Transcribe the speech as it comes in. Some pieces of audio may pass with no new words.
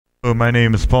Hello, my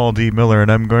name is Paul D. Miller, and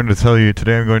today I'm going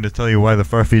to tell you why the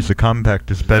farfisa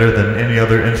compact is better than any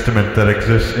other instrument that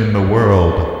exists in the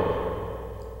world.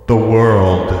 The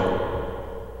world.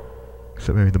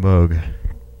 Except maybe the Moog.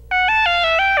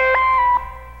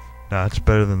 Nah, it's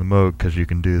better than the Moog because you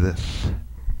can do this.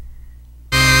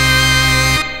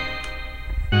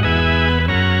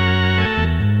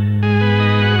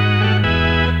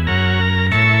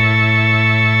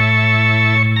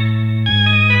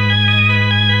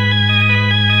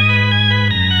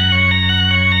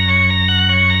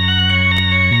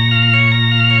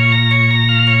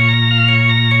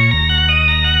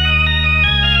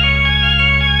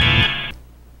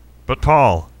 But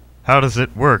Paul, how does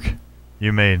it work?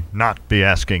 You may not be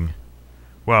asking.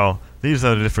 Well, these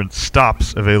are the different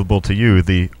stops available to you,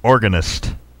 the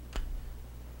organist.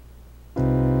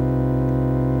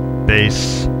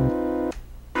 Bass,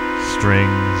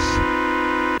 strings,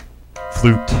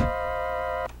 flute,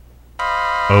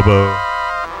 oboe.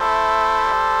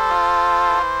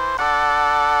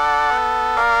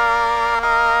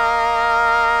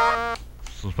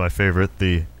 This was my favorite,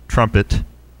 the trumpet.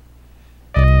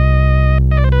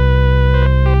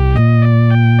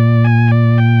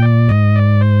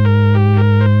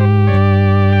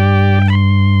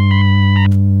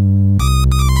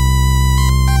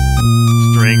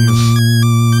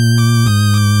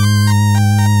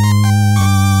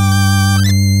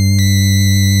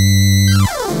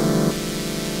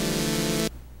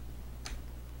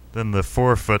 Then the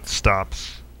 4-foot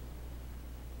stops.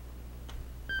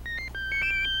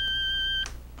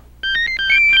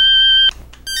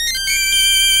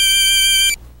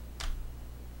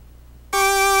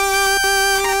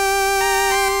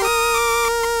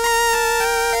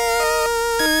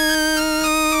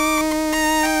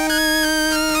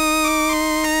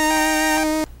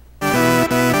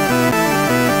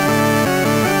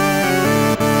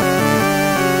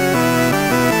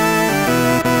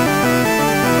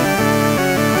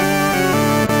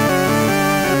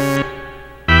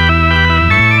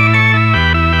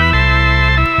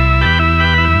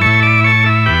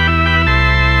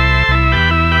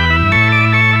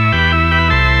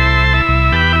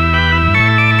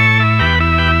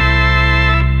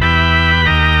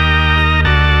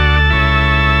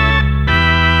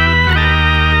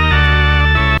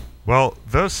 Well,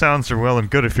 those sounds are well and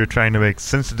good if you're trying to make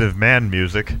sensitive man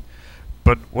music,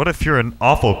 but what if you're an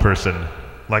awful person,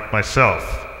 like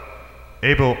myself,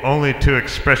 able only to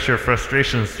express your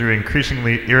frustrations through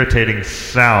increasingly irritating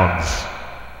sounds?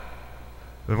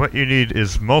 Then what you need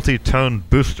is multi-tone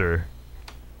booster.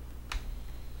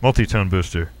 Multi-tone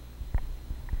booster.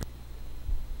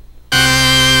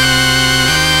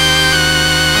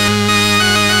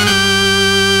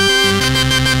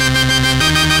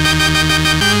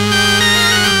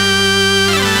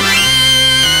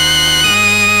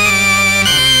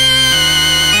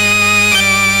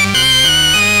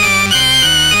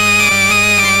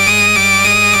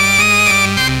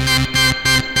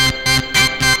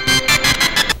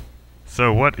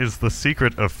 So what is the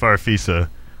secret of farfisa?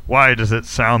 Why does it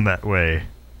sound that way?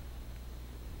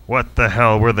 What the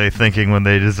hell were they thinking when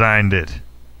they designed it?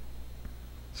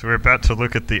 So we're about to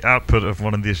look at the output of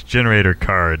one of these generator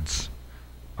cards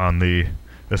on the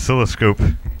oscilloscope.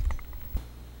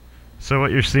 So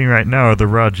what you're seeing right now are the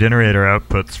raw generator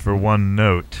outputs for one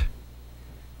note.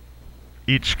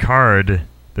 Each card,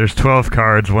 there's 12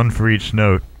 cards, one for each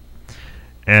note,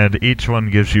 and each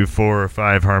one gives you 4 or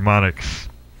 5 harmonics.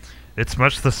 It's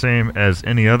much the same as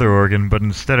any other organ, but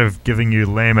instead of giving you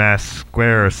lame-ass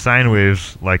square or sine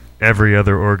waves like every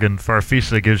other organ,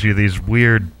 farfisa gives you these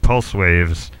weird pulse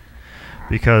waves.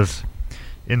 Because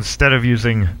instead of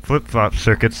using flip-flop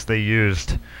circuits, they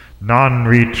used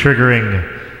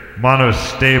non-retriggering,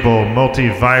 monostable,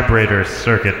 multi-vibrator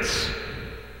circuits.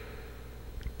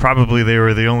 Probably they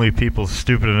were the only people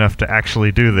stupid enough to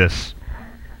actually do this.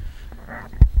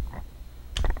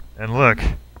 And look,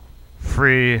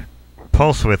 free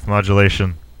pulse width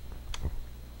modulation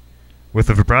with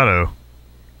a vibrato.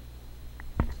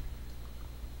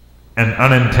 An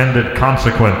unintended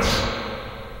consequence.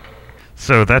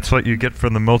 So that's what you get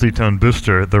from the multi-tone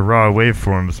booster, the raw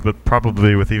waveforms, but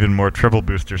probably with even more treble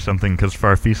boost or something, because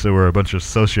farfisa were a bunch of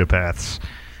sociopaths.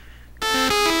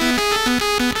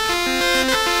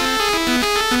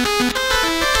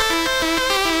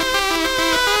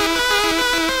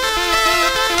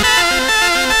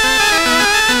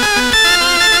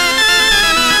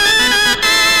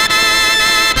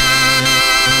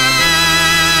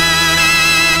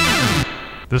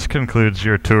 This concludes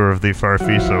your tour of the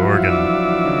farfisa organ.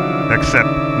 Except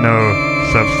no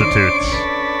substitutes.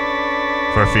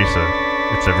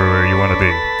 Farfisa, it's everywhere you want to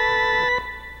be.